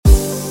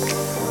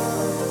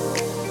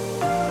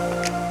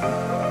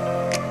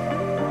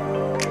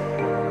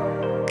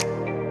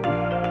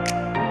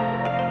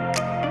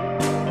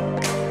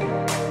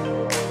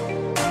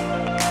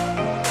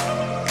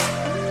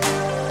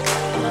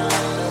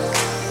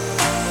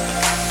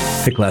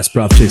Hey class,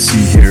 Prof.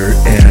 JC here,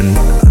 and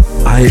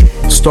I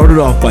started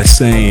off by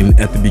saying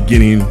at the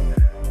beginning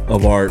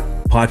of our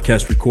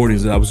podcast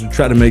recordings that I was going to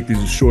try to make these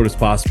as short as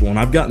possible, and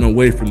I've gotten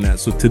away from that.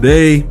 So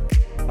today,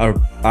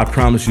 I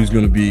promise you is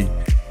going to be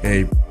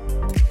a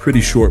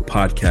pretty short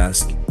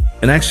podcast,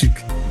 and actually,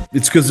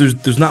 it's because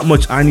there's not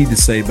much I need to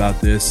say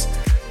about this.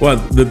 Well,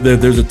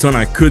 there's a ton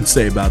I could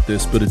say about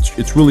this, but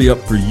it's really up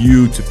for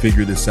you to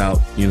figure this out,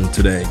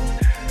 today.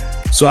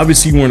 So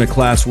obviously we're in a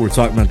class where we're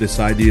talking about this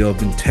idea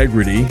of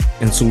integrity.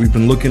 And so we've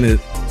been looking at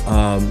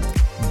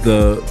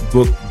the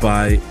book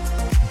by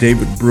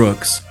David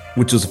Brooks,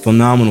 which is a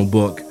phenomenal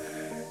book.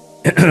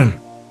 And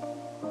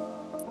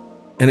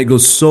it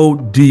goes so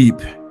deep,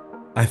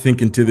 I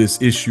think, into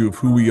this issue of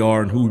who we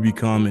are and who we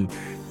become and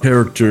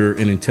character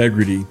and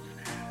integrity.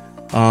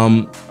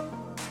 The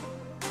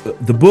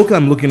book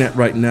I'm looking at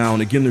right now,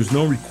 and again, there's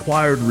no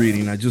required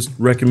reading. I just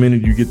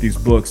recommended you get these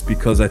books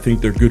because I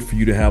think they're good for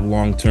you to have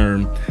long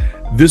term.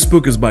 This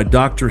book is by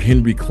Dr.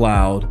 Henry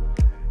Cloud,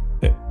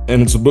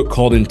 and it's a book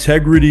called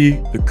Integrity,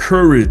 the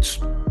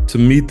Courage to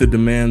Meet the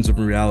Demands of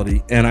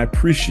Reality. And I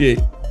appreciate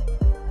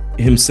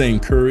him saying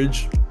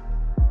courage.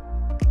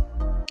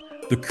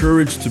 The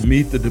courage to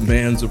meet the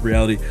demands of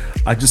reality.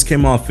 I just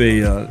came off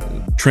a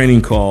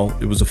training call.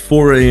 It was a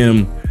 4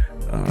 a.m.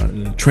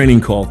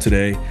 Training call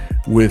today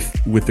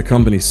with the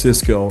company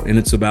Cisco, and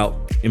it's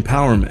about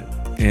empowerment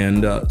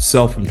and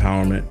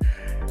self-empowerment.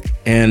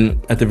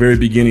 And at the very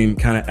beginning,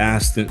 kind of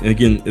asked, and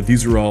again,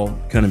 these are all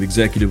kind of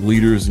executive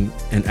leaders, and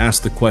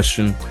asked the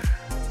question,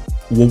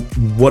 well,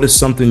 what is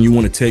something you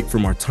want to take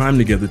from our time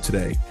together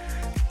today?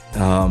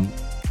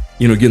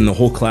 Again, the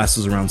whole class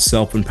is around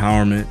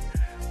self-empowerment,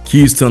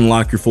 keys to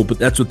unlock your full, but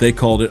that's what they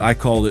called it. I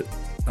called it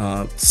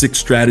 6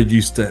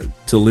 strategies to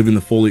living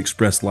the fully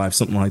expressed life,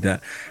 something like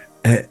that.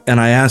 And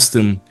I asked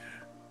them,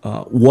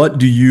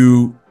 what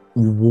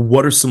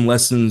are some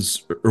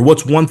lessons, or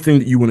what's one thing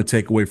that you want to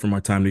take away from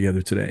our time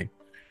together today?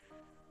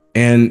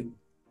 And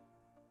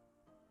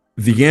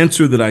the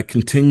answer that I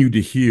continue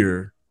to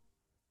hear,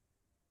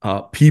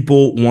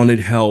 people wanted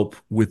help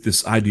with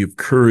this idea of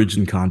courage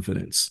and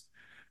confidence.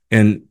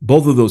 And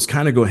both of those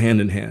kind of go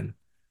hand in hand,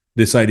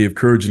 this idea of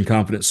courage and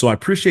confidence. So I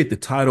appreciate the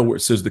title where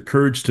it says the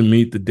courage to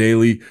meet the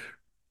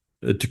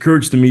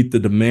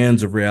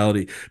demands of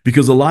reality,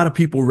 because a lot of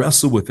people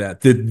wrestle with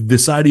that,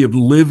 this idea of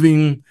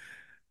living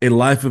a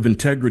life of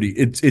integrity.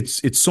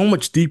 It's so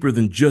much deeper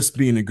than just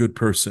being a good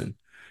person.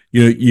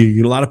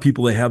 A lot of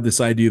people, they have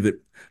this idea that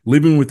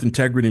living with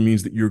integrity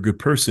means that you're a good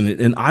person.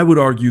 And I would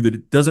argue that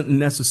it doesn't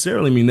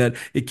necessarily mean that.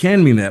 It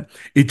can mean that.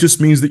 It just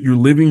means that you're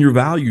living your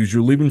values.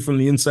 You're living from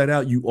the inside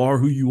out. You are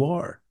who you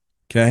are.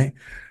 Okay.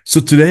 So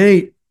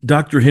today,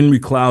 Dr. Henry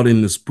Cloud,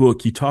 in this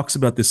book, he talks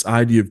about this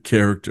idea of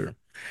character.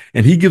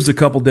 And he gives a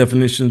couple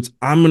definitions.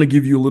 I'm going to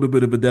give you a little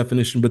bit of a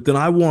definition, but then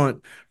I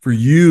want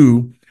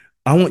you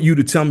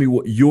to tell me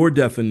what your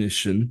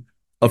definition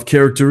of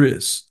character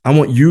is. I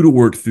want you to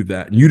work through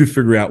that and you to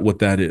figure out what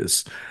that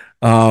is.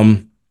 So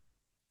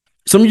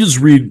let me just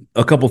read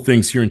a couple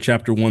things here in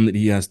chapter 1 that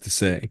he has to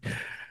say.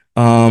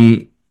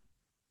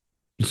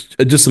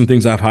 Just some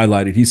things I've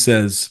highlighted. He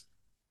says,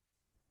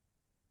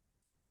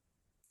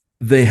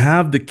 they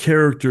have the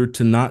character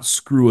to not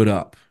screw it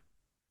up.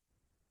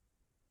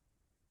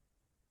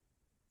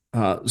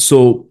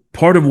 So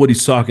part of what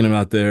he's talking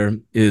about there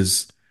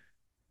is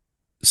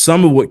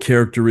some of what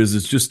character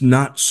is just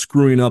not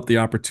screwing up the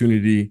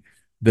opportunity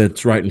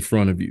that's right in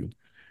front of you.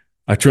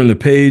 I turn the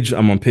page.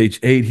 I'm on page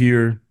 8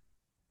 here.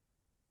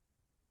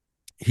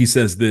 He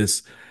says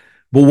this,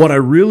 but what I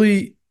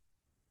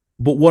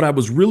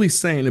was really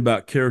saying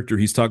about character,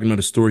 he's talking about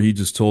a story he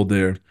just told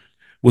there,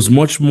 was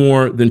much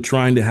more than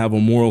trying to have a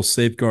moral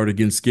safeguard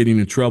against getting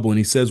in trouble. And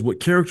he says what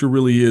character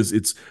really is,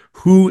 it's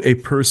who a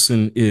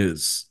person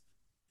is.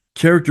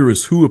 Character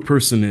is who a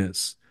person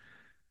is.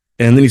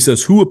 And then he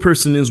says, who a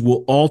person is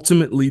will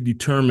ultimately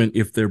determine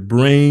if their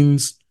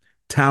brains,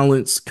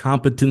 talents,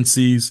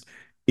 competencies,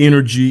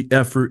 energy,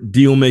 effort,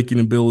 deal-making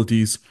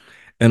abilities,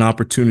 and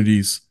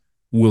opportunities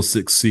will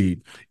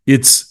succeed.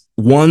 It's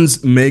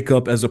one's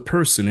makeup as a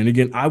person. And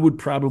again, I would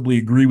probably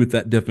agree with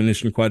that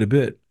definition quite a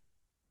bit,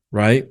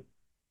 right?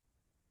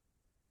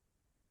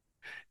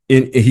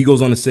 And he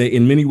goes on to say,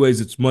 in many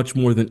ways, it's much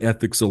more than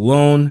ethics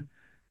alone.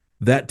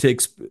 That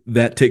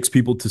takes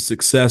people to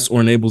success or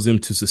enables them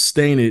to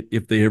sustain it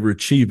if they ever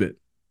achieve it.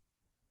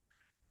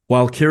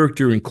 While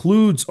character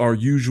includes our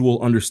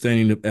usual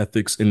understanding of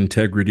ethics and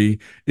integrity,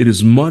 it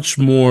is much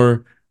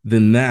more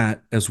than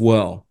that as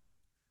well.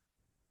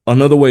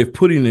 Another way of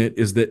putting it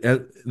is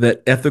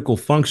that ethical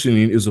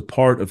functioning is a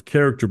part of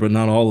character, but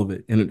not all of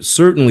it. And it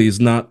certainly is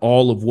not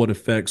all of what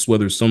affects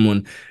whether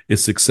someone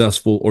is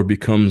successful or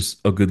becomes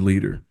a good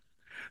leader.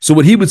 So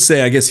what he would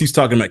say, I guess he's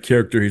talking about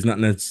character. He's not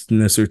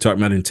necessarily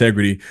talking about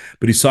integrity,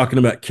 but he's talking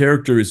about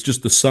character is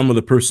just the sum of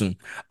the person.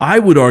 I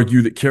would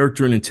argue that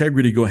character and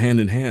integrity go hand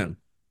in hand,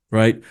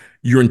 right?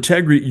 Your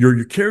integrity,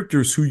 your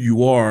character is who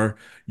you are.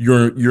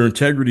 Your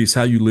integrity is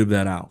how you live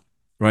that out,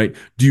 right?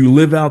 Do you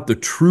live out the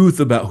truth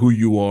about who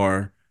you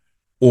are,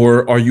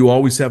 or are you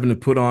always having to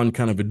put on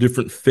kind of a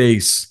different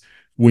face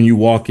when you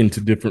walk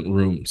into different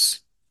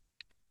rooms.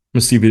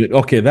 Let's see if it,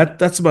 okay,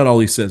 that's about all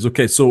he says.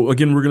 Okay, so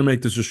again, we're gonna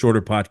make this a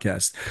shorter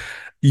podcast.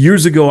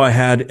 Years ago, I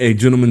had a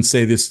gentleman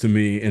say this to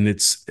me, and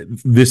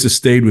this has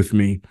stayed with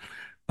me.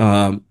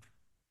 Um,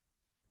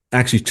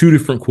 Actually, two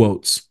different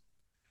quotes.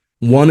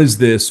 One is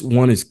this: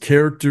 one is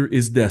character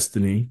is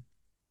destiny.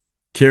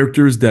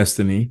 Character is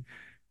destiny.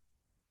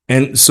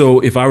 And so,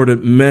 if I were to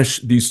mesh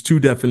these two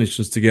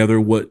definitions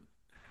together,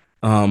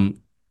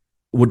 um,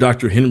 what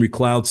Dr. Henry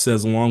Cloud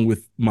says, along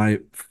with my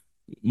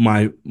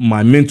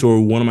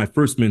mentor, one of my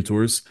first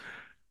mentors,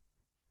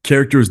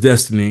 character is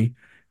destiny.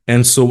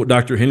 And so what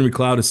Dr. Henry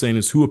Cloud is saying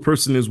is who a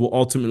person is will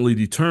ultimately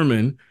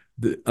determine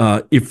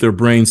if their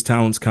brains,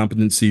 talents,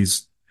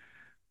 competencies,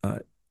 uh,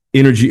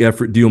 energy,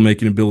 effort, deal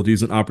making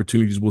abilities, and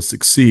opportunities will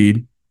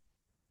succeed.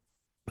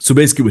 So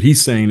basically, what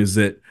he's saying is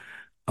that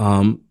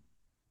um,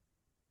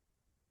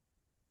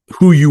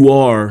 who you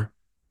are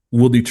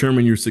will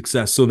determine your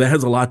success. So that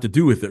has a lot to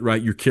do with it,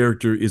 right? Your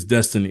character is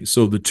destiny.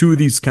 So the two of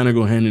these kind of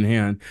go hand in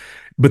hand.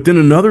 But then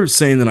another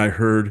saying that I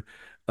heard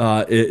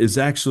is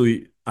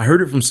actually, I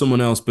heard it from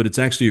someone else, but it's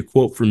actually a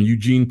quote from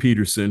Eugene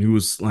Peterson, who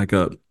was like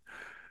I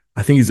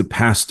think he's a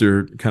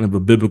pastor, kind of a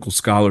biblical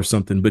scholar or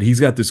something, but he's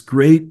got this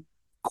great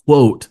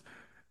quote.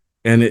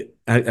 And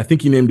I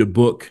think he named a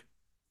book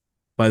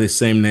by the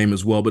same name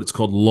as well, but it's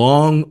called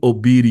Long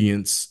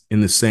Obedience in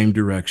the Same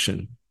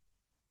Direction.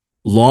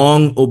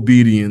 Long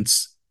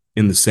obedience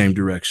in the same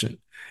direction.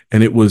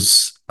 And it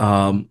was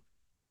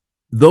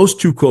those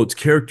two quotes,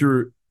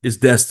 character is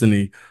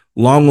destiny,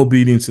 long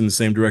obedience in the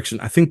same direction.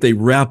 I think they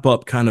wrap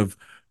up kind of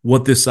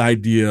what this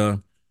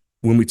idea,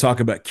 when we talk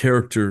about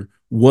character,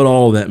 what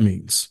all that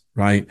means,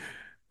 right?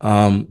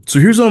 So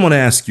here's what I'm going to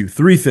ask you: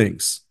 three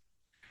things.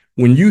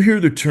 When you hear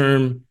the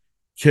term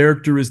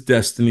character is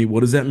destiny,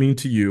 what does that mean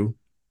to you?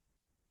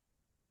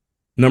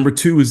 Number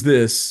two is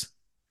this: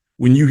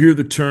 when you hear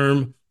the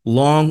term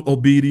long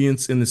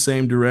obedience in the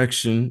same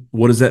direction,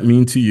 what does that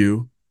mean to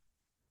you?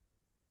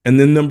 And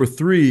then number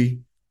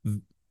three,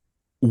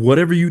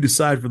 whatever you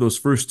decide for those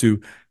first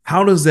two,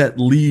 how does that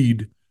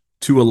lead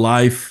to a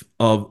life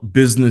of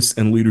business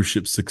and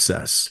leadership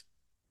success?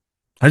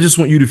 I just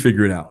want you to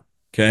figure it out.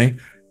 Okay.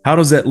 How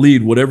does that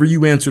lead? Whatever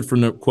you answered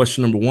for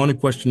question number one and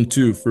question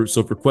two.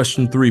 So for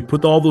question three,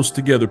 put all those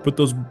together, put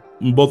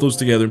both those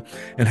together.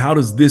 And how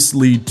does this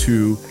lead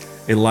to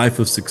a life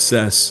of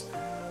success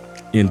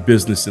in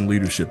business and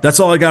leadership?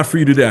 That's all I got for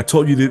you today. I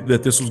told you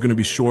that this was going to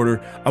be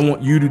shorter. I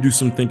want you to do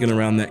some thinking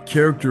around that.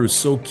 Character is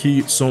so key.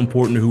 It's so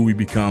important to who we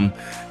become.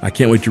 I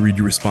can't wait to read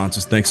your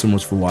responses. Thanks so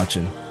much for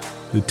watching.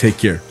 Take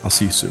care. I'll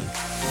see you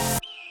soon.